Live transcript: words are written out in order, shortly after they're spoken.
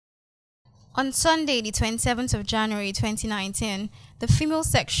On Sunday, the 27th of January 2019, the female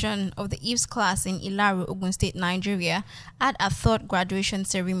section of the Eve's class in Ilaru, Ogun State, Nigeria, had a third graduation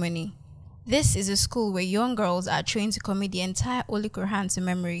ceremony. This is a school where young girls are trained to commit the entire Holy Quran to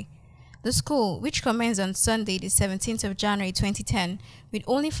memory. The school, which commenced on Sunday, the 17th of January 2010, with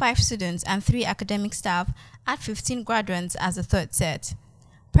only 5 students and 3 academic staff, had 15 graduates as the third set.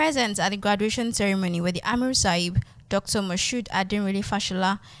 Present at the graduation ceremony were the Amir Sahib, Dr. Moshood Adinrele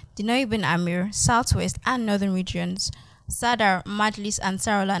Fashola, the Ibn Amir, Southwest and Northern regions, Sadar Majlis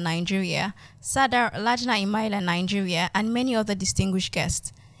Ansarullah Nigeria, Sadar Lajna Imaila Nigeria, and many other distinguished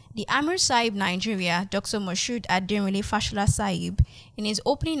guests. The Amir Sahib Nigeria, Dr. Moshood Adinrele Fashola Sahib, in his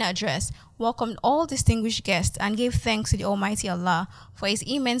opening address, welcomed all distinguished guests and gave thanks to the Almighty Allah for his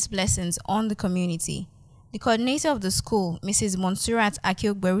immense blessings on the community. The coordinator of the school, Mrs. Monsurat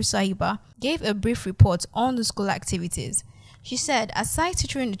Akiogberu Sahiba, gave a brief report on the school activities. She said, aside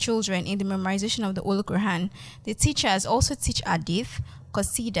tutoring the children in the memorization of the Holy Quran, the teachers also teach hadith,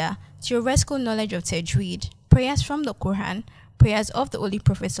 qasida, theoretical knowledge of tajweed, prayers from the Quran, prayers of the Holy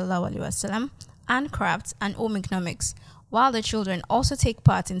Prophet ﷺ, and crafts and home economics, while the children also take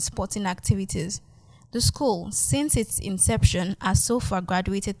part in sporting activities. The school, since its inception, has so far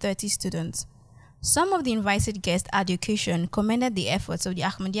graduated 30 students. Some of the invited guests at the occasion commended the efforts of the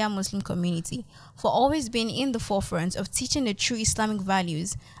Ahmadi Muslim community for always being in the forefront of teaching the true Islamic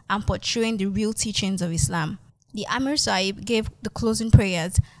values and portraying the real teachings of Islam. The Amir Sahib gave the closing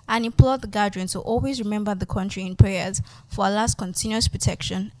prayers and implored the gathering to always remember the country in prayers for Allah's continuous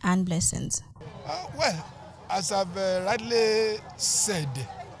protection and blessings. As I've rightly said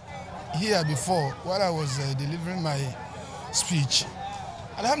here before, while I was delivering my speech,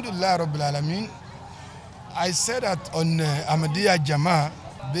 Alhamdulillah Rabbil Alameen, I said that on Ahmadiyya Jama,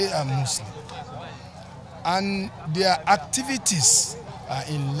 they are Muslim. And their activities are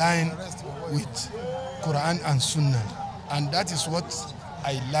in line with Quran and Sunnah. And that is what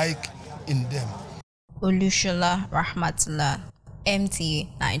I like in them. Olushola Rahmatullah,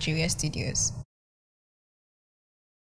 MTA Nigeria Studios.